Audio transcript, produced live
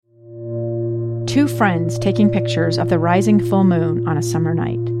Two friends taking pictures of the rising full moon on a summer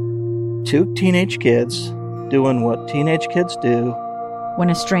night. Two teenage kids doing what teenage kids do. When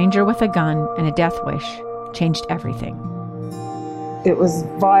a stranger with a gun and a death wish changed everything. It was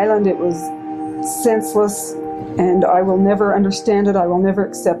violent, it was senseless, and I will never understand it, I will never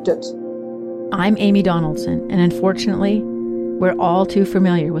accept it. I'm Amy Donaldson, and unfortunately, we're all too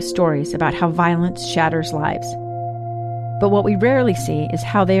familiar with stories about how violence shatters lives. But what we rarely see is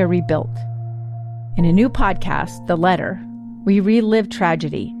how they are rebuilt. In a new podcast, The Letter, we relive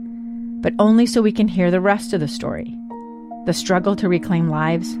tragedy, but only so we can hear the rest of the story. The struggle to reclaim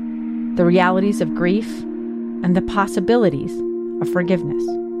lives, the realities of grief, and the possibilities of forgiveness.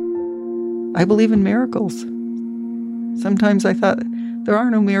 I believe in miracles. Sometimes I thought, there are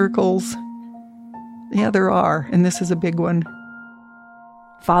no miracles. Yeah, there are, and this is a big one.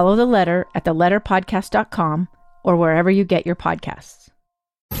 Follow The Letter at theletterpodcast.com or wherever you get your podcasts.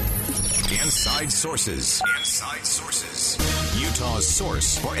 Inside Sources. Inside Sources. Utah's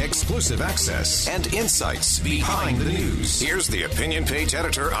source for exclusive access and insights behind the news. Here's the opinion page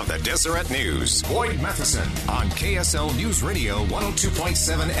editor of the Deseret News, Boyd Matheson, on KSL News Radio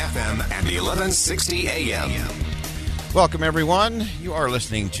 102.7 FM and 1160 AM. Welcome, everyone. You are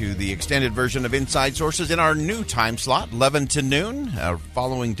listening to the extended version of Inside Sources in our new time slot, 11 to noon,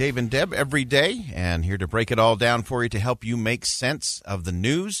 following Dave and Deb every day, and here to break it all down for you to help you make sense of the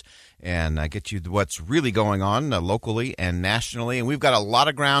news and get you what's really going on locally and nationally. And we've got a lot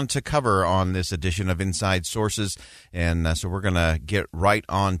of ground to cover on this edition of Inside Sources, and so we're going to get right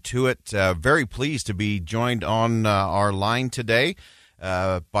on to it. Very pleased to be joined on our line today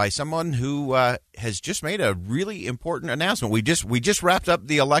by someone who has just made a really important announcement. We just wrapped up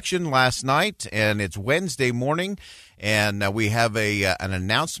the election last night, and it's Wednesday morning, and we have an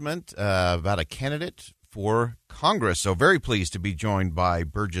announcement about a candidate for Congress. So very pleased to be joined by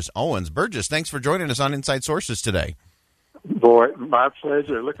Burgess Owens. Burgess, thanks for joining us on Inside Sources today. Boy, my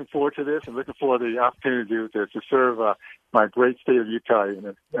pleasure. Looking forward to this and looking for the opportunity to serve my great state of Utah in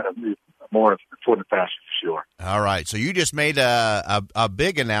a more important fashion, for sure. All right. So you just made a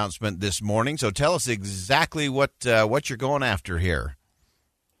big announcement this morning. So tell us exactly what you're going after here.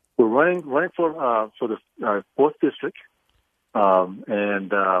 We're running for the 4th District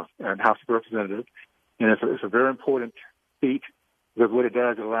and House of Representatives. And it's a very important seat because what it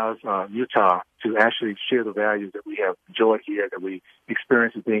does, it allows Utah to actually share the values that we have enjoyed here, that we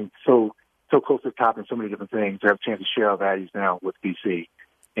experience as being so close to the top in so many different things, to have a chance to share our values now with D.C.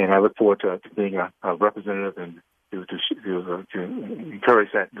 And I look forward to being a representative and to encourage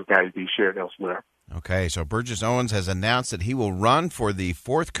that the values be shared elsewhere. Okay, so Burgess Owens has announced that he will run for the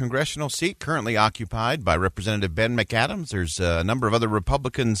 4th congressional seat currently occupied by Representative Ben McAdams. There's a number of other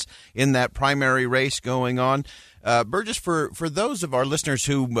Republicans in that primary race going on. Burgess, for those of our listeners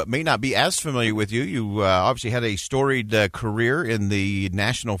who may not be as familiar with you, you obviously had a storied career in the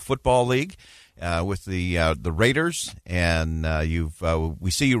National Football League with the Raiders, and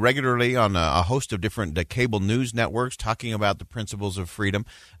we see you regularly on a host of different cable news networks talking about the principles of freedom.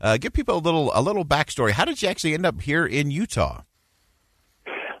 Give people a little backstory. How did you actually end up here in Utah?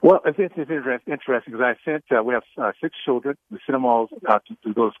 Well, it's interesting because we have 6 children. We sent them all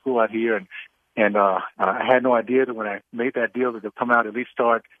to go to school out here, and I had no idea that when I made that deal that they'd come out at least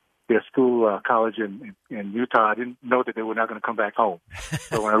start their school, college in Utah, I didn't know that they were not going to come back home.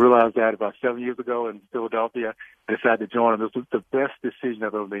 So when I realized that about 7 years ago in Philadelphia, I decided to join them. This was the best decision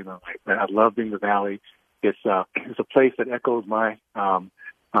I've ever made in my life. I love being in the Valley. It's a place that echoes my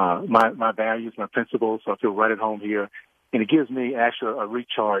values, my principles, so I feel right at home here. And it gives me actually a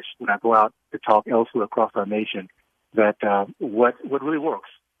recharge when I go out to talk elsewhere across our nation that what really works.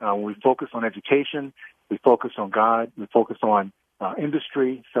 When we focus on education, we focus on God, we focus on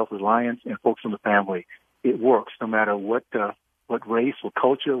industry, self-reliance, and focus on the family. It works no matter what race, what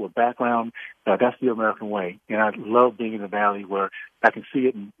culture, what background. That's the American way. And I love being in the Valley where I can see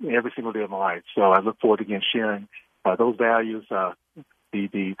it in every single day of my life. So I look forward to, again, sharing those values,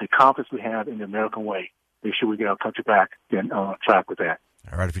 the confidence we have in the American way. Make sure we get our country back and on track with that.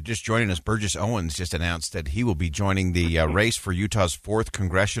 All right, if you're just joining us, Burgess Owens just announced that he will be joining the race for Utah's 4th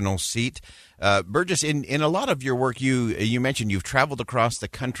congressional seat. Burgess, in a lot of your work, you mentioned you've traveled across the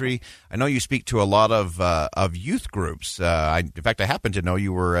country. I know you speak to a lot of youth groups. In fact, I happen to know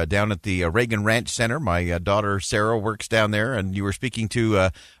you were down at the Reagan Ranch Center. My daughter Sarah works down there, and you were speaking to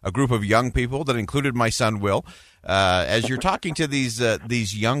a group of young people that included my son Will. As you're talking to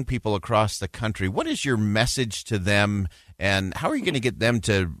these young people across the country, what is your message to them, and how are you going to get them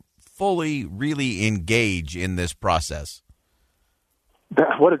to fully, really engage in this process?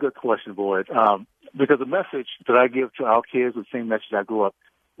 What a good question, Boyd. Because the message that I give to our kids is the same message I grew up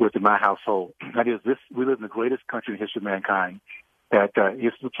within my household. That is, we live in the greatest country in the history of mankind. That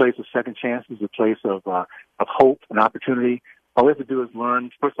it's the place of second chances, the place of hope and opportunity. All we have to do is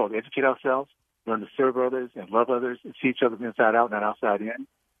learn, first of all, to educate ourselves, learn to serve others and love others, and see each other from inside out, not outside in,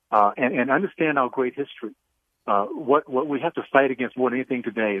 and understand our great history. What we have to fight against more than anything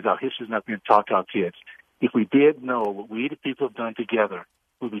today is our history is not being taught to our kids. If we did know what we, the people, have done together,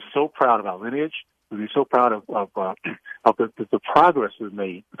 we'd be so proud of our lineage. We'd be so proud of the progress we've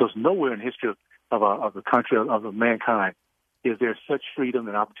made. Because nowhere in the history of the country, of mankind, is there such freedom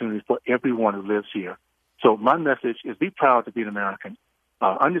and opportunity for everyone who lives here. So my message is be proud to be an American.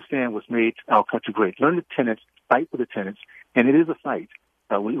 Understand what's made our country great. Learn the tenets, fight for the tenets, and it is a fight.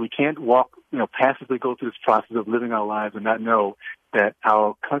 We can't walk, passively go through this process of living our lives and not know that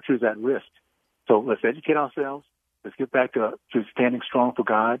our country is at risk. So let's educate ourselves. Let's get back to standing strong for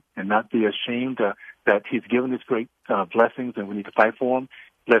God and not be ashamed that He's given us great blessings and we need to fight for them.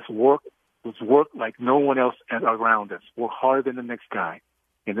 Let's work like no one else around us. Work harder than the next guy.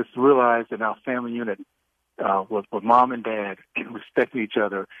 And let's realize that our family unit, with mom and dad respecting each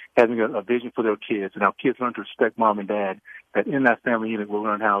other, having a vision for their kids, and our kids learn to respect mom and dad, that in that family unit we'll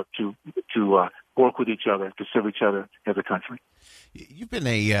learn how to work with each other, to serve each other as a country. You've been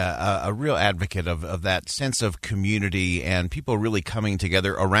a real advocate of that sense of community and people really coming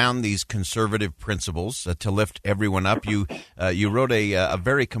together around these conservative principles to lift everyone up. You wrote a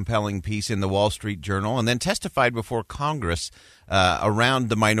very compelling piece in the Wall Street Journal and then testified before Congress around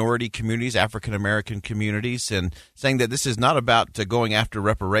the minority communities, African-American communities, and saying that this is not about going after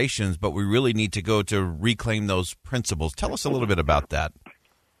reparations, but we really need to go to reclaim those principles. Tell us a little bit about that.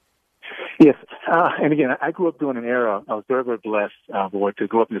 Yes, and again, I grew up during an era, I was very, very blessed, to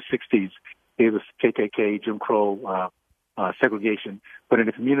grow up in the 60s. It was KKK, Jim Crow, segregation. But in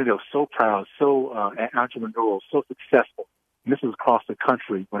the community, I was so proud, so entrepreneurial, so successful. And this was across the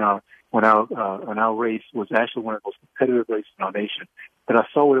country when our race was actually one of the most competitive races in our nation. But I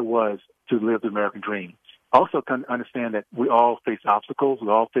saw what it was to live the American dream. I also can understand that we all face obstacles. We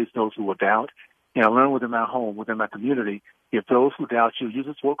all face those who will doubt. And I learned within my home, within my community, if those who doubt you, you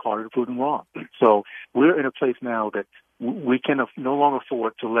just work harder to prove them wrong. So we're in a place now that we can no longer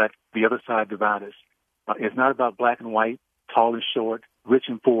afford to let the other side divide us. It's not about black and white, tall and short, rich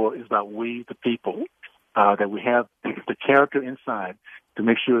and poor. It's about we, the people, that we have the character inside to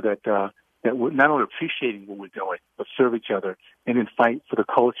make sure that we're not only appreciating what we're doing, but serve each other and then fight for the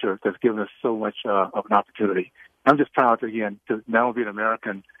culture that's given us so much of an opportunity. I'm just proud, to not only be an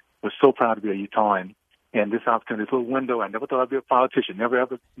American, but so proud to be a Utahn. And this opportunity, this little window, I never thought I'd be a politician. Never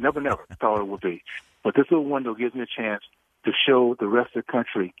thought it would be. But this little window gives me a chance to show the rest of the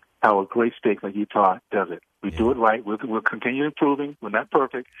country how a great state like Utah does it. We do it right. We'll continue improving. We're not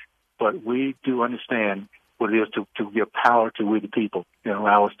perfect, but we do understand what it is to give power to we the people and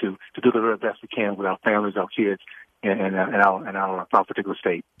allow us to do the very best we can with our families, our kids, and our particular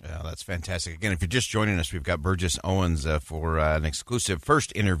state. Yeah, that's fantastic. Again, if you're just joining us, we've got Burgess Owens for an exclusive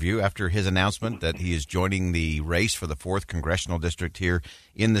first interview after his announcement that he is joining the race for the 4th Congressional District here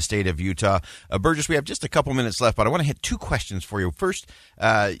in the state of Utah. Burgess, we have just a couple minutes left, but I want to hit 2 questions for you. First,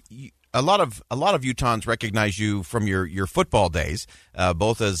 a lot of Utahns recognize you from your football days,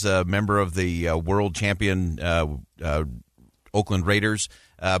 both as a member of the world champion Oakland Raiders,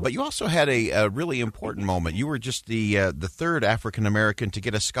 but you also had a really important moment. You were just the 3rd African American to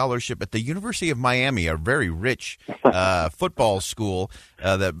get a scholarship at the University of Miami, a very rich football school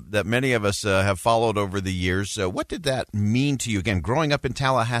that many of us have followed over the years. What did that mean to you? Again, growing up in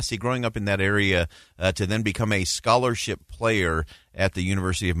Tallahassee, growing up in that area, to then become a scholarship player at the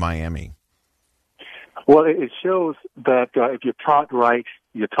University of Miami. Well, it shows that if you're taught right,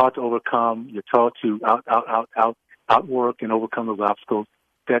 you're taught to overcome, you're taught to outwork and overcome those obstacles,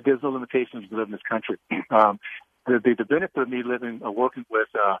 that there's no limitations to live in this country. The benefit of me working with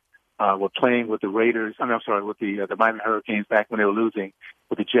playing with the Raiders, with the Miami Hurricanes back when they were losing,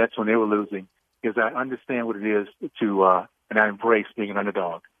 with the Jets when they were losing, is I understand what it is and I embrace being an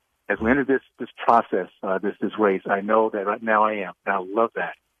underdog. As we enter this process, this race, I know that right now I am, and I love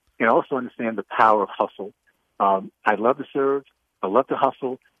that. And I also understand the power of hustle. I love to serve. I love to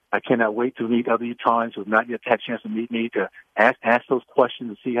hustle. I cannot wait to meet other Utahns who have not yet had a chance to meet me, to ask those questions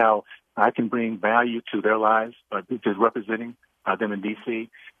and see how I can bring value to their lives, just representing them in D.C.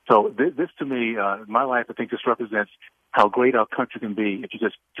 So this to me, my life, I think this represents how great our country can be if you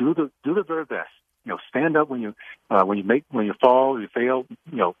just do the very best stand up when you fall, you fail,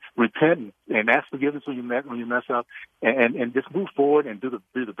 repent and ask forgiveness when you mess up, and just move forward and do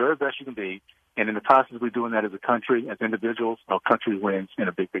the very best you can be. And in the process, we're doing that as a country, as individuals. Our country wins in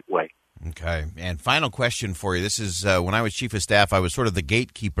a big way. Okay. And final question for you. This is when I was chief of staff, I was sort of the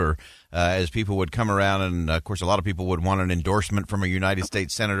gatekeeper as people would come around. And, of course, a lot of people would want an endorsement from a United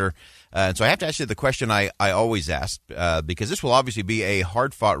States senator. And so I have to ask you the question I always ask, because this will obviously be a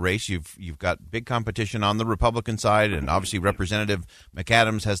hard-fought race. You've got big competition on the Republican side, and obviously Representative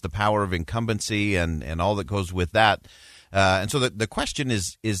McAdams has the power of incumbency and all that goes with that. And so the question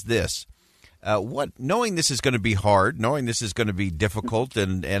is this. Knowing this is going to be hard, knowing this is going to be difficult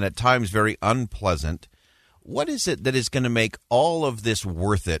and at times very unpleasant, what is it that is going to make all of this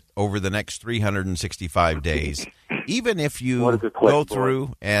worth it over the next 365 days, even if you go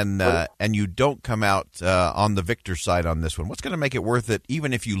through and you don't come out on the victor side on this one? What's going to make it worth it,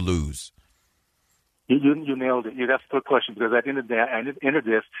 even if you lose? You nailed it. That's a good question, because at the end of the day, I entered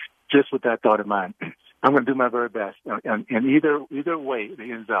this just with that thought in mind. I'm going to do my very best, and either way it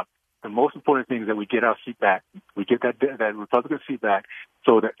ends up. The most important thing is that we get our seat back. We get that Republican seat back,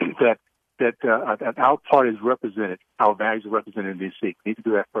 so that our party is represented, our values are represented in D.C. We need to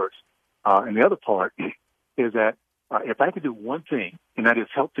do that first. And the other part is that if I could do one thing, and that is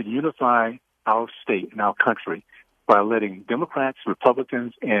help to unify our state and our country by letting Democrats,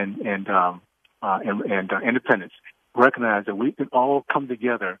 Republicans, and independents recognize that we can all come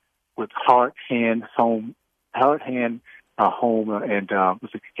together with head, heart, hands,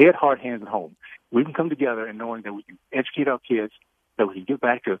 and home. We can come together and knowing that we can educate our kids, that we can get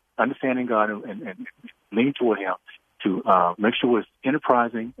back to understanding God and lean toward Him, to make sure it's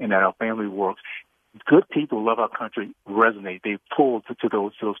enterprising and that our family works. Good people love our country, resonate. They pull to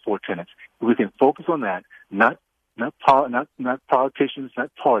those four tenets. If we can focus on that, not politicians, not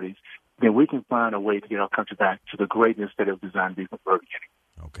parties, then we can find a way to get our country back to the greatness that it was designed to be from the very beginning.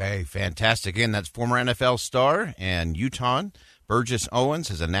 Okay, fantastic. Again, that's former NFL star and Utahn Burgess Owens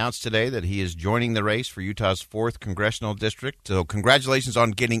has announced today that he is joining the race for Utah's 4th Congressional District. So congratulations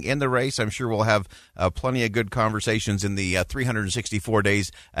on getting in the race. I'm sure we'll have plenty of good conversations in the 364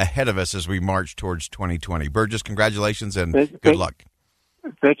 days ahead of us as we march towards 2020. Burgess, congratulations and good luck.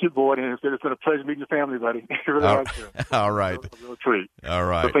 Thank you, Boyd, and it's been a pleasure meeting your family, buddy. Really all right. It was a real treat. All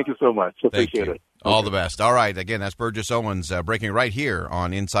right. So thank you so much. Appreciate it. All the best. All right. Again, that's Burgess Owens breaking right here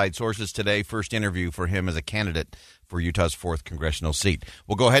on Inside Sources today. First interview for him as a candidate for Utah's 4th congressional seat.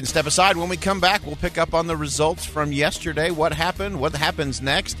 We'll go ahead and step aside. When we come back, we'll pick up on the results from yesterday. What happened? What happens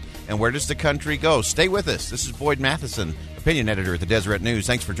next? And where does the country go? Stay with us. This is Boyd Matheson, opinion editor at the Deseret News.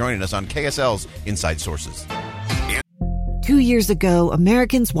 Thanks for joining us on KSL's Inside Sources. 2 years ago,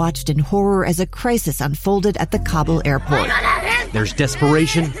 Americans watched in horror as a crisis unfolded at the Kabul airport. There's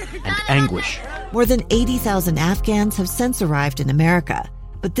desperation and anguish. More than 80,000 Afghans have since arrived in America,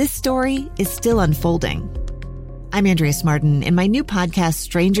 but this story is still unfolding. I'm Andrea Smartin. In my new podcast,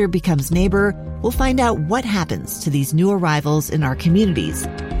 Stranger Becomes Neighbor, we'll find out what happens to these new arrivals in our communities.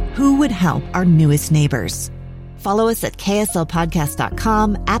 Who would help our newest neighbors? Follow us at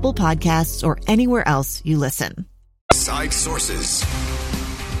kslpodcast.com, Apple Podcasts, or anywhere else you listen. Inside Sources.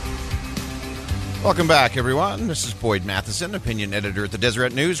 Welcome back, everyone. This is Boyd Matheson, opinion editor at the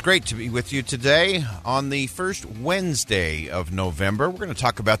Deseret News. Great to be with you today on the first Wednesday of November. We're going to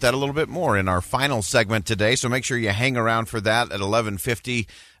talk about that a little bit more in our final segment today, so make sure you hang around for that at 11:50.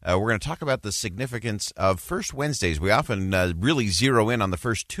 We're going to talk about the significance of first Wednesdays. We often really zero in on the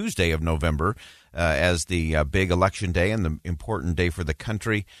first Tuesday of November as the big election day and the important day for the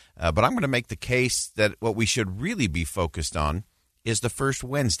country. But I'm going to make the case that what we should really be focused on is the first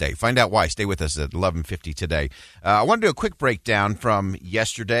Wednesday. Find out why. Stay with us at 11:50 today. I want to do a quick breakdown from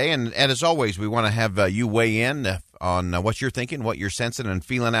yesterday, and as always, we want to have you weigh in on what you're thinking, what you're sensing and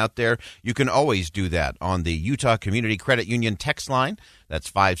feeling out there. You can always do that on the Utah Community Credit Union text line. That's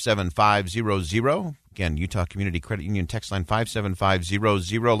 57500. Again, Utah Community Credit Union text line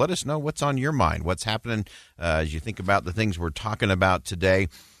 57500. Let us know what's on your mind, what's happening as you think about the things we're talking about today.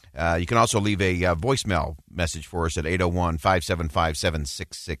 You can also leave a voicemail message for us at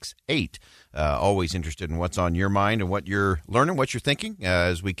 801-575-7668. Always interested in what's on your mind and what you're learning, what you're thinking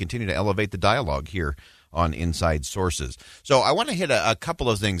as we continue to elevate the dialogue here on Inside Sources. So I want to hit a couple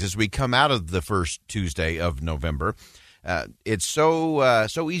of things as we come out of the first Tuesday of November. It's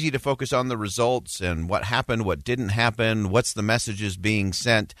so easy to focus on the results and what happened, what didn't happen, what's the messages being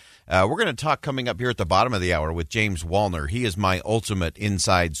sent. We're going to talk coming up here at the bottom of the hour with James Wallner. He is my ultimate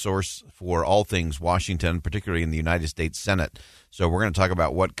inside source for all things Washington, particularly in the United States Senate. So we're going to talk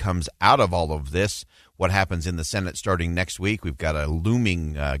about what comes out of all of this, what happens in the Senate starting next week. We've got a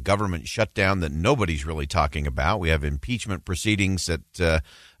looming government shutdown that nobody's really talking about. We have impeachment proceedings that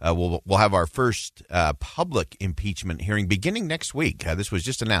we'll have our first public impeachment hearing beginning next week. This was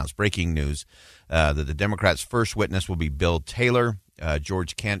just announced, breaking news, that the Democrats' first witness will be Bill Taylor,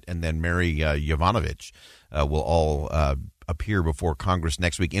 George Kent, and then Mary Yovanovitch will all appear before Congress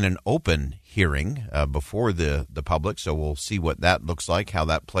next week in an open hearing before the public. So we'll see what that looks like, how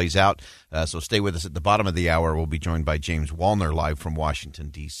that plays out. So stay with us. At the bottom of the hour, we'll be joined by James Wallner live from Washington,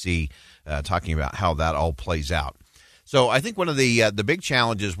 D.C., talking about how that all plays out. So I think one of the big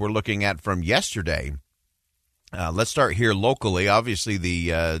challenges we're looking at from yesterday, let's start here locally. Obviously,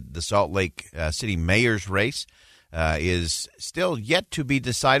 the Salt Lake City mayor's race is still yet to be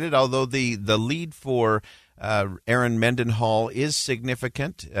decided, although the lead for Aaron Mendenhall is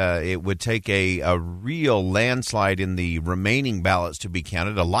significant. It would take a real landslide in the remaining ballots to be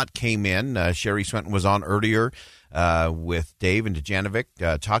counted. A lot came in. Sherry Swenton was on earlier with Dave and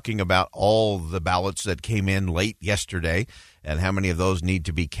Dejanovic talking about all the ballots that came in late yesterday and how many of those need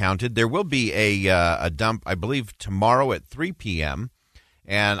to be counted. There will be a dump, I believe, tomorrow at 3 p.m.,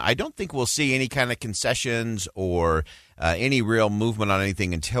 and I don't think we'll see any kind of concessions or any real movement on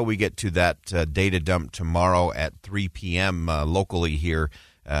anything until we get to that data dump tomorrow at 3 p.m. Locally here.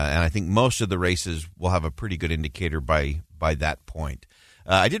 And I think most of the races will have a pretty good indicator by that point.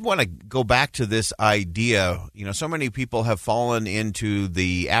 I did want to go back to this idea. You know, so many people have fallen into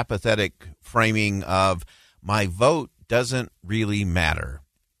the apathetic framing of my vote doesn't really matter.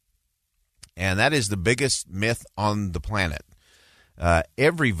 And that is the biggest myth on the planet.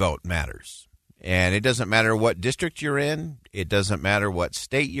 Every vote matters, and it doesn't matter what district you're in. It doesn't matter what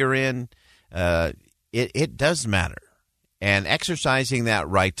state you're in. It does matter, and exercising that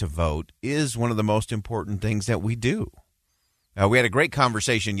right to vote is one of the most important things that we do. We had a great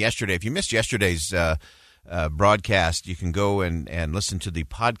conversation yesterday. If you missed yesterday's broadcast, you can go and listen to the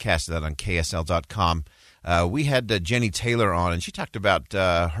podcast of that on KSL.com. We had Jenny Taylor on, and she talked about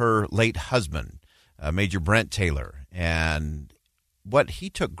her late husband, Major Brent Taylor, and what he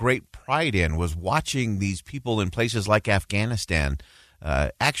took great pride in was watching these people in places like Afghanistan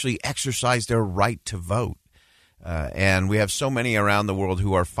actually exercise their right to vote. And we have so many around the world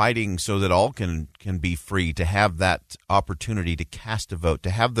who are fighting so that all can be free to have that opportunity to cast a vote,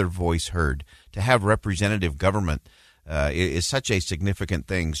 to have their voice heard, to have representative government. Is such a significant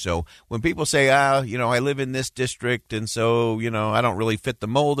thing. So when people say, I live in this district, and so, I don't really fit the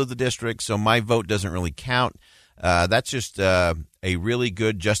mold of the district, so my vote doesn't really count, that's just a really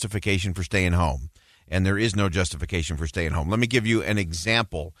good justification for staying home. And there is no justification for staying home. Let me give you an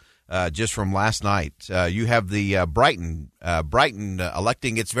example just from last night. You have the Brighton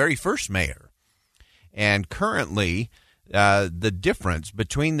electing its very first mayor. And currently, the difference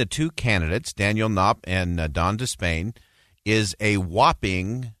between the two candidates, Daniel Knopp and Don Despain, is a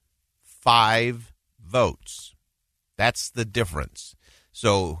whopping 5 votes. That's the difference.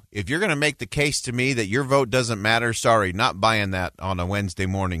 So if you're going to make the case to me that your vote doesn't matter, sorry, not buying that on a Wednesday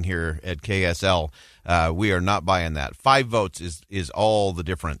morning here at KSL. We are not buying that. 5 votes is all the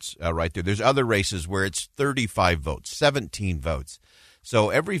difference right there. There's other races where it's 35 votes, 17 votes. So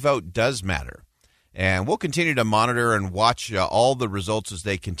every vote does matter. And we'll continue to monitor and watch all the results as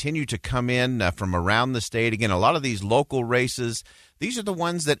they continue to come in from around the state. Again, a lot of these local races, these are the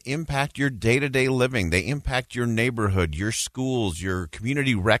ones that impact your day-to-day living. They impact your neighborhood, your schools, your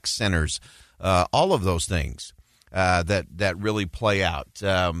community rec centers, all of those things that really play out.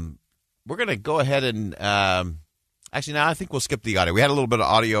 We're going to go ahead and actually, now I think we'll skip the audio. We had a little bit of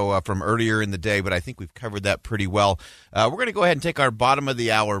audio from earlier in the day, but I think we've covered that pretty well. We're going to go ahead and take our bottom of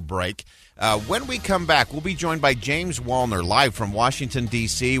the hour break. When we come back, we'll be joined by James Wallner live from Washington,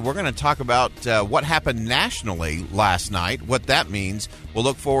 D.C. We're going to talk about what happened nationally last night, what that means. We'll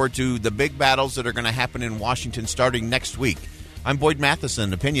look forward to the big battles that are going to happen in Washington starting next week. I'm Boyd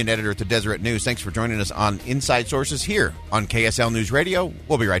Matheson, opinion editor at the Deseret News. Thanks for joining us on Inside Sources here on KSL News Radio.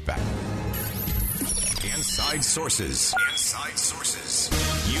 We'll be right back. Inside Sources. Inside Sources.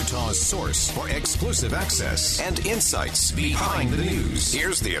 Utah's source for exclusive access and insights behind the news.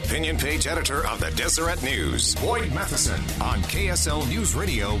 Here's the opinion page editor of the Deseret News, Boyd Matheson, on KSL News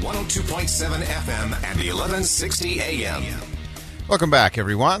Radio 102.7 FM and 1160 AM. Welcome back,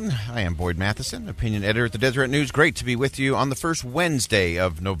 everyone. I am Boyd Matheson, opinion editor at the Deseret News. Great to be with you on the first Wednesday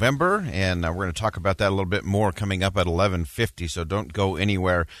of November, and we're going to talk about that a little bit more coming up at 11:50, so don't go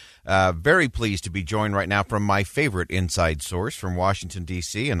anywhere. Very pleased to be joined right now from my favorite inside source from Washington,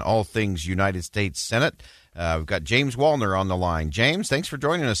 D.C., and all things United States Senate. We've got James Wallner on the line. James, thanks for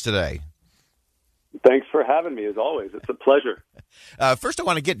joining us today. Thanks for having me, as always. It's a pleasure. First, I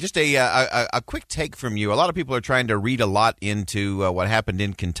want to get just a quick take from you. A lot of people are trying to read a lot into what happened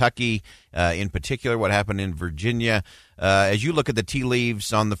in Kentucky, in particular, what happened in Virginia. As you look at the tea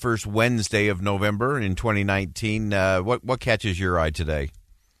leaves on the first Wednesday of November in 2019, what catches your eye today?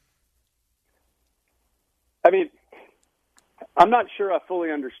 I mean, I'm not sure I fully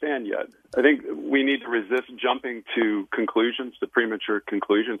understand yet. I think we need to resist jumping to conclusions, to premature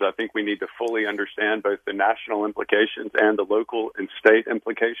conclusions. I think we need to fully understand both the national implications and the local and state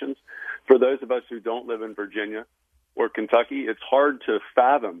implications. For those of us who don't live in Virginia or Kentucky, it's hard to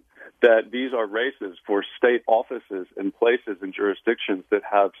fathom that these are races for state offices and places and jurisdictions that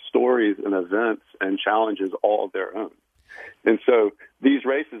have stories and events and challenges all of their own. And so these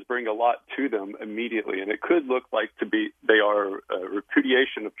races bring a lot to them immediately, and it could look like they are a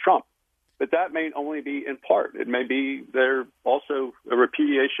repudiation of Trump. But that may only be in part. It may be they're also a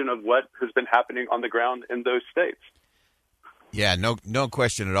repudiation of what has been happening on the ground in those states. Yeah, no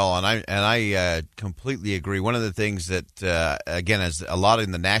question at all, and I completely agree. One of the things that again, as a lot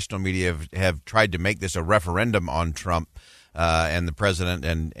in the national media have tried to make this a referendum on Trump and the president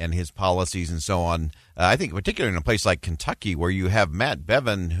and his policies and so on. I think particularly in a place like Kentucky, where you have Matt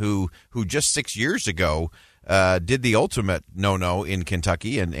Bevin, who just 6 years ago did the ultimate no-no in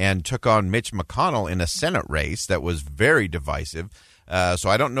Kentucky and took on Mitch McConnell in a Senate race that was very divisive. So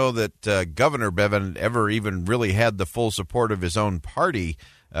I don't know that Governor Bevin ever even really had the full support of his own party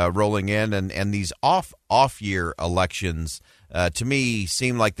rolling in. And these off-year elections, to me,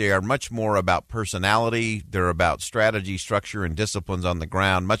 seem like they are much more about personality. They're about strategy, structure, and disciplines on the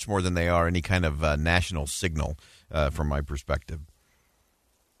ground, much more than they are any kind of national signal from my perspective.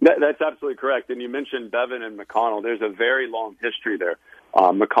 That's absolutely correct. And you mentioned Bevin and McConnell. There's a very long history there.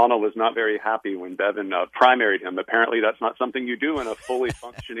 McConnell was not very happy when Bevin primaried him. Apparently, that's not something you do in a fully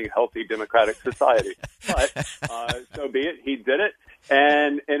functioning, healthy, democratic society. But so be it. He did it.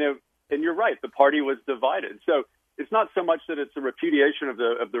 And you're right. The party was divided. So it's not so much that it's a repudiation of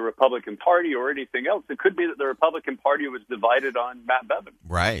the Republican Party or anything else. It could be that the Republican Party was divided on Matt Bevin.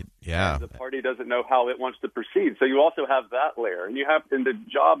 Right. Yeah. And the party doesn't know how it wants to proceed. So you also have that layer. And you have, in the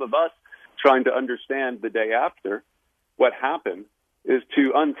job of us trying to understand the day after what happened, is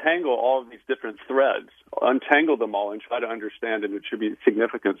to untangle all of these different threads, untangle them all, and try to understand and attribute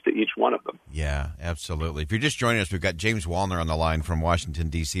significance to each one of them. Yeah, absolutely. If you're just joining us, we've got James Wallner on the line from Washington,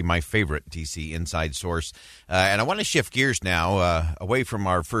 D.C., my favorite D.C. inside source. And I want to shift gears now away from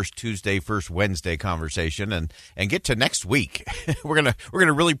our first Tuesday, first Wednesday conversation and get to next week. We're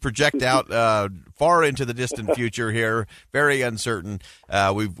gonna really project out far into the distant future here, very uncertain.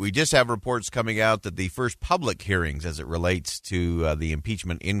 We just have reports coming out that the first public hearings as it relates to the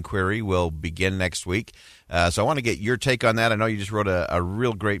impeachment inquiry will begin next week. So I want to get your take on that. I know you just wrote a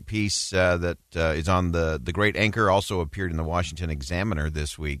real great piece that is on the Great Anchor, also appeared in the Washington Examiner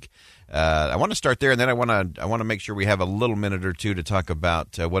this week. I want to start there, and then I want to make sure we have a little minute or two to talk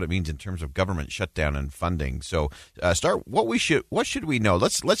about what it means in terms of government shutdown and funding. So what should we know?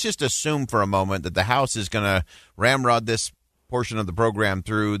 Let's just assume for a moment that the House is going to ramrod this portion of the program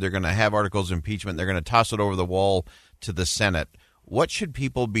through. They're going to have articles of impeachment. They're going to toss it over the wall to the Senate. What should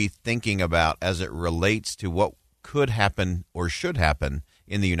people be thinking about as it relates to what could happen or should happen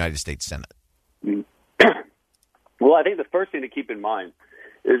in the United States Senate? Well, I think the first thing to keep in mind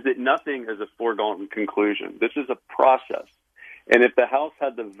is that nothing is a foregone conclusion. This is a process. And if the House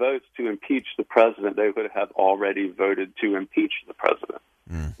had the votes to impeach the president, they would have already voted to impeach the president.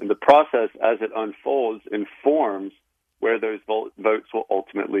 And the process, as it unfolds, informs where those votes will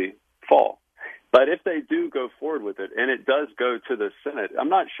ultimately fall. But if they do go forward with it, and it does go to the Senate, I'm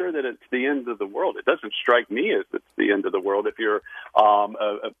not sure that it's the end of the world. It doesn't strike me as it's the end of the world. If you're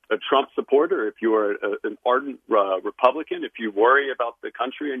a Trump supporter, if you're an ardent Republican, if you worry about the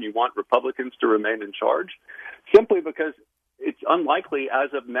country and you want Republicans to remain in charge, simply because it's unlikely as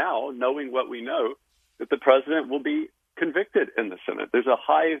of now, knowing what we know, that the president will be convicted in the Senate. There's a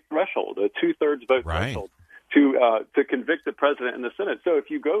high threshold, a 2/3 vote threshold, to convict the president in the Senate. So if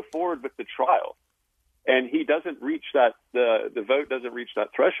you go forward with the trial and he doesn't reach that, the vote doesn't reach that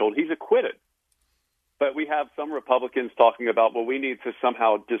threshold, he's acquitted. But we have some Republicans talking about, well, we need to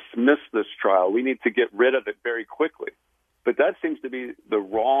somehow dismiss this trial. We need to get rid of it very quickly. But that seems to be the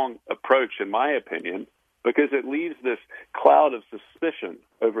wrong approach, in my opinion, because it leaves this cloud of suspicion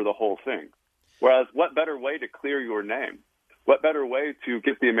over the whole thing. Whereas what better way to clear your name? What better way to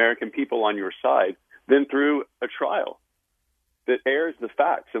get the American people on your side than through a trial that airs the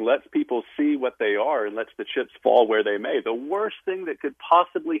facts and lets people see what they are and lets the chips fall where they may? The worst thing that could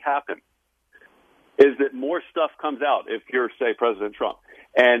possibly happen is that more stuff comes out if you're, say, President Trump.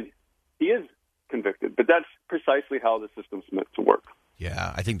 And he is convicted. But that's precisely how the system's meant to work.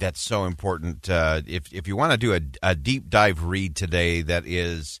 Yeah, I think that's so important. If you want to do a deep dive read today that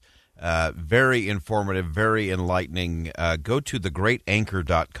is very informative, very enlightening, go to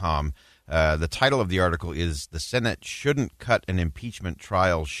thegreatanchor.com. The title of the article is "The Senate Shouldn't Cut an Impeachment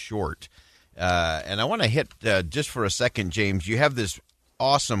Trial Short." And I want to hit just for a second, James, you have this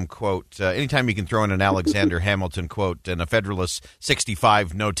awesome quote. Anytime you can throw in an Alexander Hamilton quote and a Federalist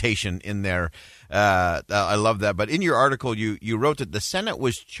 65 notation in there, I love that. But in your article, you wrote that the Senate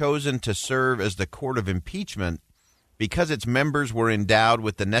was chosen to serve as the court of impeachment because its members were endowed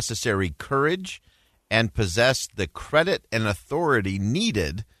with the necessary courage and possessed the credit and authority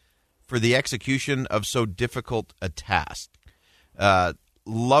needed for the execution of so difficult a task.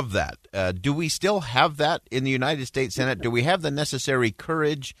 Love that. Do we still have that in the United States Senate? Do we have the necessary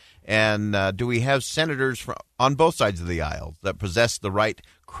courage, and do we have senators on both sides of the aisle that possess the right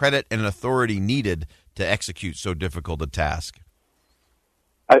credit and authority needed to execute so difficult a task?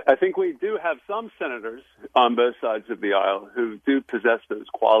 I think we do have some senators on both sides of the aisle who do possess those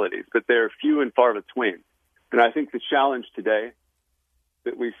qualities, but they're few and far between. And I think the challenge today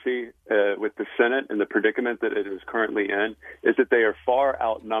that we see with the Senate and the predicament that it is currently in is that they are far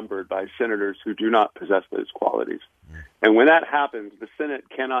outnumbered by senators who do not possess those qualities. And when that happens, the Senate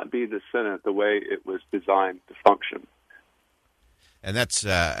cannot be the Senate the way it was designed to function. And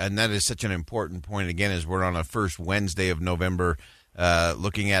that is such an important point. Again, as we're on a first Wednesday of November,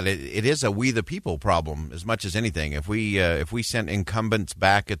 looking at it, it is a we the people problem as much as anything. If we sent incumbents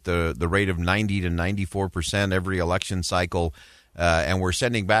back at the rate of 90 to 94% every election cycle, and we're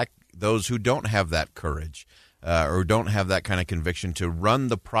sending back those who don't have that courage or don't have that kind of conviction to run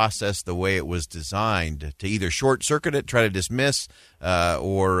the process the way it was designed, to either short-circuit it, try to dismiss,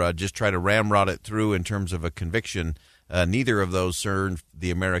 or just try to ramrod it through in terms of a conviction. Neither of those serve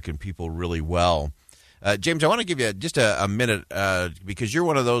the American people really well. James, I want to give you just a minute because you're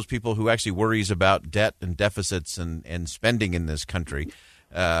one of those people who actually worries about debt and deficits and spending in this country.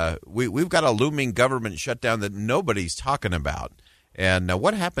 We've got a looming government shutdown that nobody's talking about. And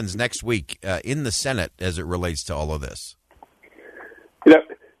what happens next week in the Senate as it relates to all of this? You know,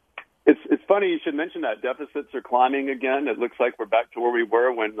 it's funny you should mention that. Deficits are climbing again. It looks like we're back to where we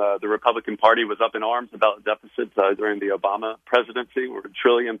were when the Republican Party was up in arms about deficits during the Obama presidency. We're $1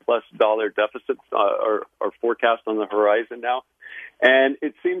 trillion+ deficits are forecast on the horizon now. And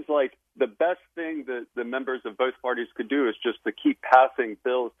it seems like the best thing that the members of both parties could do is just to keep passing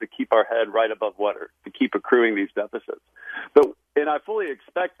bills to keep our head right above water, to keep accruing these deficits. And I fully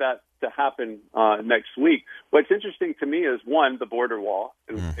expect that to happen next week. What's interesting to me is, one, the border wall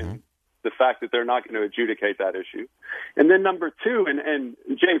and the fact that they're not going to adjudicate that issue. And then number two, and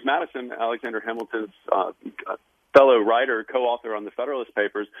James Madison, Alexander Hamilton's fellow writer, co-author on the Federalist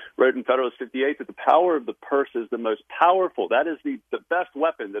Papers, wrote in Federalist 58 that the power of the purse is the most powerful. That is the best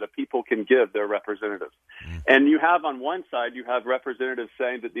weapon that a people can give their representatives. And you have on one side, you have representatives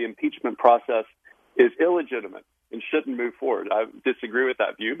saying that the impeachment process is illegitimate and shouldn't move forward. I disagree with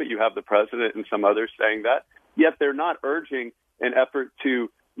that view, but you have the president and some others saying that. Yet they're not urging an effort to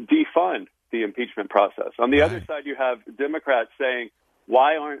defund the impeachment process. On the other side, you have Democrats saying,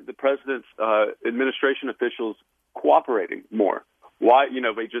 why aren't the president's administration officials cooperating more? Why,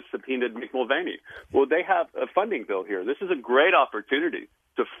 they just subpoenaed Mick Mulvaney. Well, they have a funding bill here. This is a great opportunity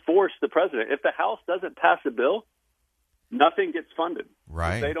to force the president. If the House doesn't pass a bill, nothing gets funded.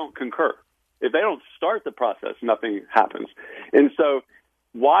 Right. If they don't concur. If they don't start the process, nothing happens. And so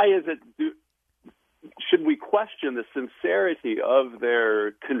why is it should we question the sincerity of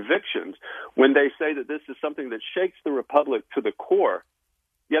their convictions when they say that this is something that shakes the republic to the core,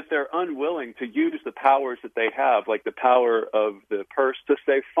 yet they're unwilling to use the powers that they have, like the power of the purse, to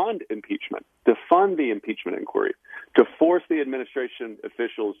say fund impeachment, to fund the impeachment inquiry, to force the administration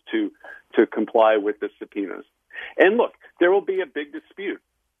officials to comply with the subpoenas. And look, there will be a big dispute,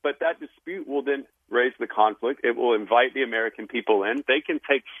 but that dispute will then raise the conflict. It will invite the American people in. They can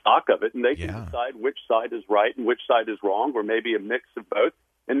take stock of it, and they can decide which side is right and which side is wrong, or maybe a mix of both.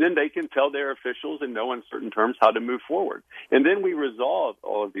 And then they can tell their officials in no uncertain terms how to move forward. And then we resolve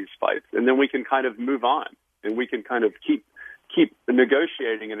all of these fights, and then we can kind of move on, and we can kind of keep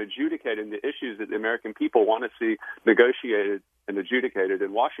negotiating and adjudicating the issues that the American people want to see negotiated and adjudicated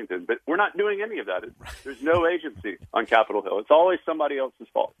in Washington. But we're not doing any of that. There's no agency on Capitol Hill. It's always somebody else's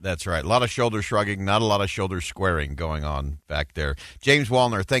fault. That's right. A lot of shoulder shrugging, not a lot of shoulder squaring going on back there. James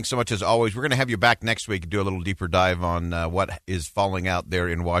Wallner, thanks so much as always. We're going to have you back next week and do a little deeper dive on what is falling out there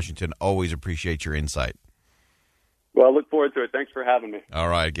in Washington. Always appreciate your insight. Well, I look forward to it. Thanks for having me. All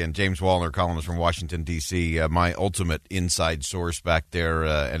right. Again, James Wallner, columnist from Washington, D.C., my ultimate inside source back there.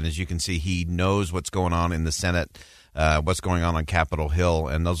 And as you can see, he knows what's going on in the Senate, what's going on Capitol Hill,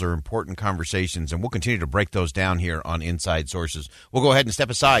 and those are important conversations, and we'll continue to break those down here on Inside Sources. We'll go ahead and step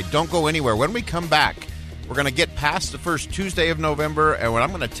aside. Don't go anywhere. When we come back, we're going to get past the first Tuesday of November, and I'm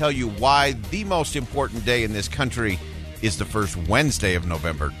going to tell you why the most important day in this country is the first Wednesday of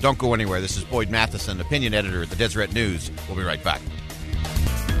November. Don't go anywhere. This is Boyd Matheson, opinion editor at the Deseret News. We'll be right back.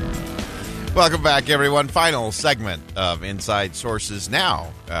 Welcome back, everyone. Final segment of Inside Sources.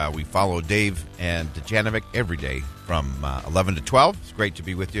 Now, we follow Dave and Janovic every day from 11 to 12. It's great to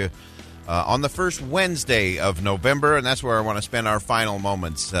be with you on the first Wednesday of November, and that's where I want to spend our final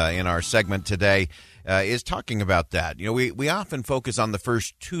moments in our segment today. Is talking about that. You know, we often focus on the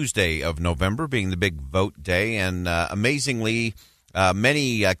first Tuesday of November being the big vote day, and amazingly,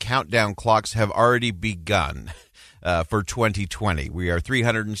 many countdown clocks have already begun for 2020. We are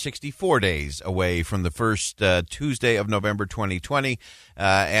 364 days away from the first Tuesday of November 2020,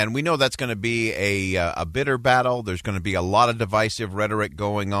 and we know that's going to be a bitter battle. There's going to be a lot of divisive rhetoric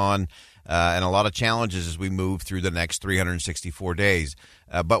going on. And a lot of challenges as we move through the next 364 days.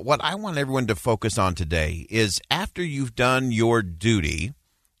 But what I want everyone to focus on today is after you've done your duty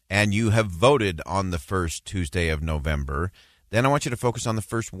and you have voted on the first Tuesday of November, then I want you to focus on the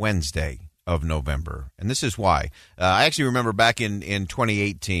first Wednesday of November. And this is why. I actually remember back in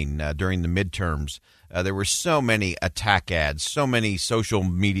 2018 during the midterms, there were so many attack ads, so many social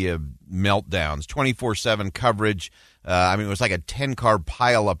media meltdowns, 24/7 coverage. I mean, it was like a 10-car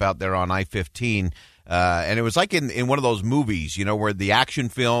pileup out there on I-15. And it was like in one of those movies, you know, where the action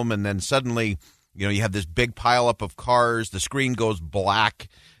film and then suddenly, you know, you have this big pileup of cars, the screen goes black,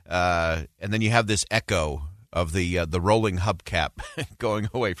 and then you have this echo of the rolling hubcap going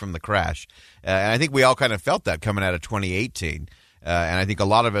away from the crash. And I think we all kind of felt that coming out of 2018. And I think a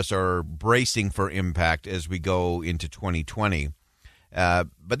lot of us are bracing for impact as we go into 2020.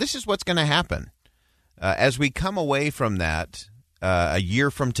 But this is what's going to happen. As we come away from that a year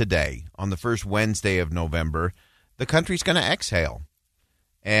from today, on the first Wednesday of November, the country's going to exhale.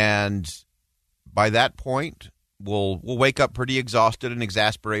 And by that point, we'll wake up pretty exhausted and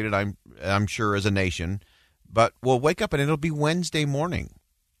exasperated, I'm sure, as a nation. But we'll wake up and it'll be Wednesday morning.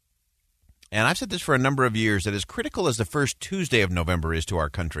 And I've said this for a number of years, that as critical as the first Tuesday of November is to our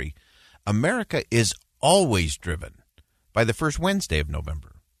country, America is always driven by the first Wednesday of November.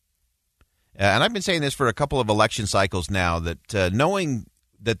 And I've been saying this for a couple of election cycles now, that knowing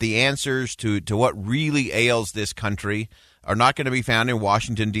that the answers to what really ails this country are not going to be found in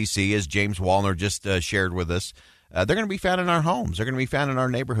Washington, D.C., as James Wallner just shared with us. They're going to be found in our homes. They're going to be found in our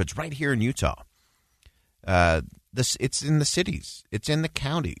neighborhoods right here in Utah. It's in the cities. It's in the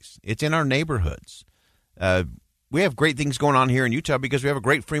counties. It's in our neighborhoods. We have great things going on here in Utah because we have a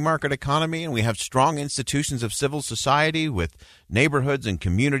great free market economy, and we have strong institutions of civil society with neighborhoods and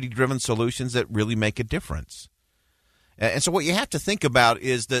community-driven solutions that really make a difference. And so what you have to think about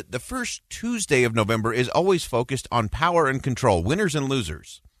is that the first Tuesday of November is always focused on power and control, winners and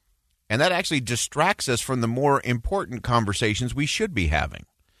losers. And that actually distracts us from the more important conversations we should be having.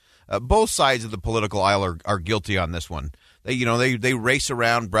 Both sides of the political aisle are guilty on this one. They race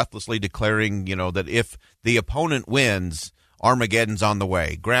around breathlessly declaring, that if the opponent wins, Armageddon's on the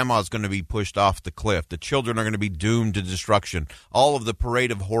way. Grandma's going to be pushed off the cliff. The children are going to be doomed to destruction. All of the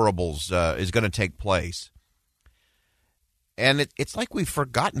parade of horribles is going to take place. And it's like we've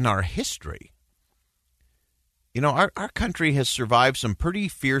forgotten our history. Our country has survived some pretty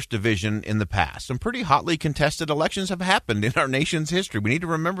fierce division in the past. Some pretty hotly contested elections have happened in our nation's history. We need to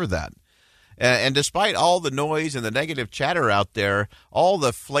remember that. And despite all the noise and the negative chatter out there, all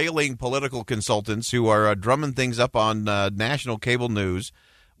the flailing political consultants who are drumming things up on national cable news,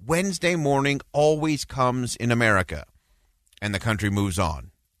 Wednesday morning always comes in America, and the country moves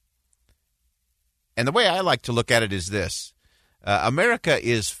on. And the way I like to look at it is this. America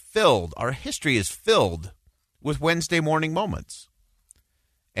is filled, our history is filled with Wednesday morning moments.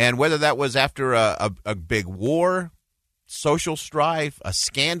 And whether that was after a big war, social strife, a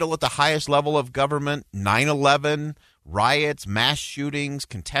scandal at the highest level of government, 9/11, riots, mass shootings,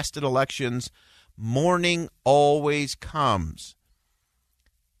 contested elections, morning always comes.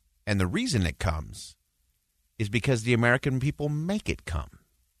 And the reason it comes is because the American people make it come.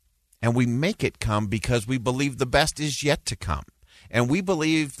 And we make it come because we believe the best is yet to come. And we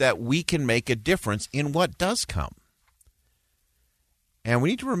believe that we can make a difference in what does come. And we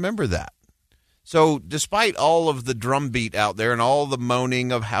need to remember that. So despite all of the drumbeat out there and all the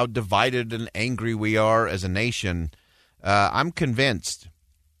moaning of how divided and angry we are as a nation, I'm convinced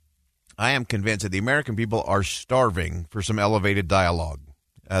I am convinced that the American people are starving for some elevated dialogue.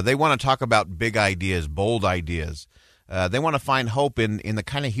 They want to talk about big ideas, bold ideas. They want to find hope in the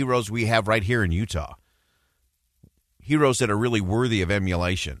kind of heroes we have right here in Utah. Heroes that are really worthy of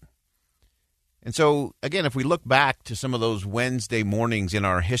emulation. And so, again, if we look back to some of those Wednesday mornings in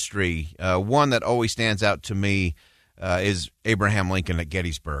our history, one that always stands out to me is Abraham Lincoln at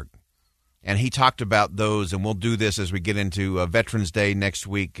Gettysburg. And he talked about those, and we'll do this as we get into Veterans Day next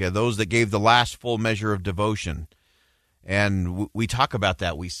week, those that gave the last full measure of devotion. And we talk about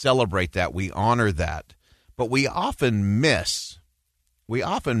that, we celebrate that, we honor that. But we often miss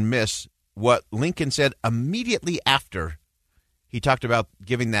what Lincoln said immediately after he talked about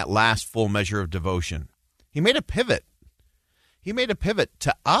giving that last full measure of devotion. He made a pivot. He made a pivot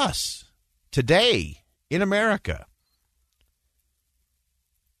to us today in America.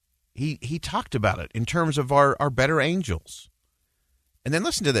 He talked about it in terms of our better angels. And then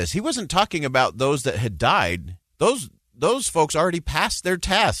listen to this. He wasn't talking about those that had died. Those folks already passed their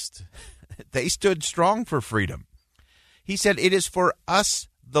test. They stood strong for freedom. He said, it is for us,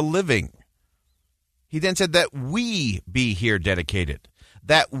 the living. He then said that we be here dedicated,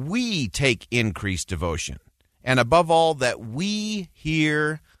 that we take increased devotion, and above all, that we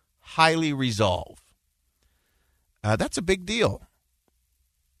here highly resolve. That's a big deal.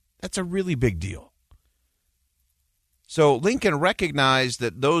 That's a really big deal. So Lincoln recognized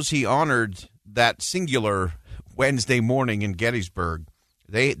that those he honored that singular Wednesday morning in Gettysburg,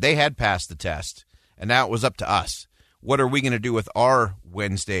 they had passed the test, and now it was up to us. What are we going to do with our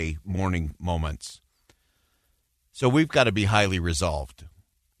Wednesday morning moments? So we've got to be highly resolved.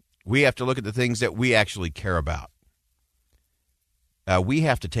 We have to look at the things that we actually care about. We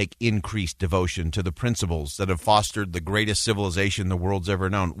have to take increased devotion to the principles that have fostered the greatest civilization the world's ever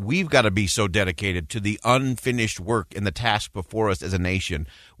known. We've got to be so dedicated to the unfinished work and the task before us as a nation.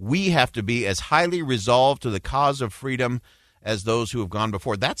 We have to be as highly resolved to the cause of freedom as those who have gone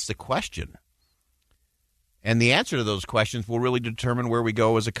before. That's the question. And the answer to those questions will really determine where we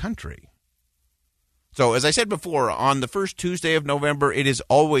go as a country. So, as I said before, on the first Tuesday of November, it is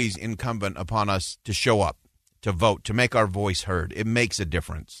always incumbent upon us to show up, to vote, to make our voice heard. It makes a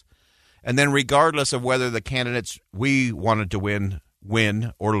difference. And then regardless of whether the candidates we wanted to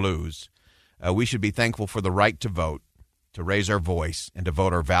win or lose, we should be thankful for the right to vote, to raise our voice, and to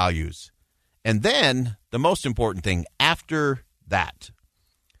vote our values. And then, the most important thing, after that,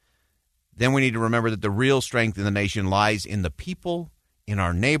 then we need to remember that the real strength in the nation lies in the people, in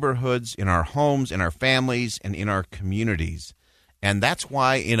our neighborhoods, in our homes, in our families, and in our communities. And that's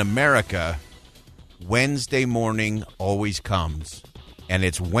why in America, Wednesday morning always comes, and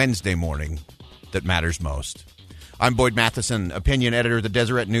it's Wednesday morning that matters most. I'm Boyd Matheson, opinion editor of the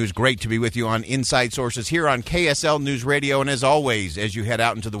Deseret News. Great to be with you on Inside Sources here on KSL News Radio. And as always, as you head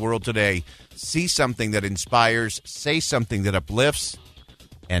out into the world today, see something that inspires, say something that uplifts,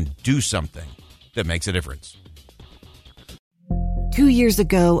 and do something that makes a difference. 2 years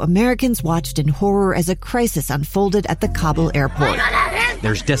ago, Americans watched in horror as a crisis unfolded at the Kabul airport.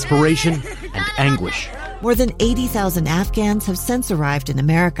 There's desperation and anguish. More than 80,000 Afghans have since arrived in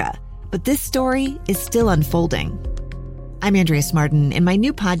America, but this story is still unfolding. I'm Andrea Smartin. In my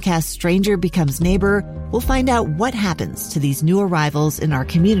new podcast, Stranger Becomes Neighbor, we'll find out what happens to these new arrivals in our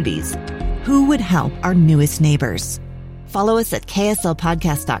communities. Who would help our newest neighbors? Follow us at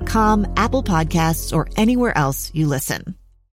kslpodcast.com, Apple Podcasts, or anywhere else you listen.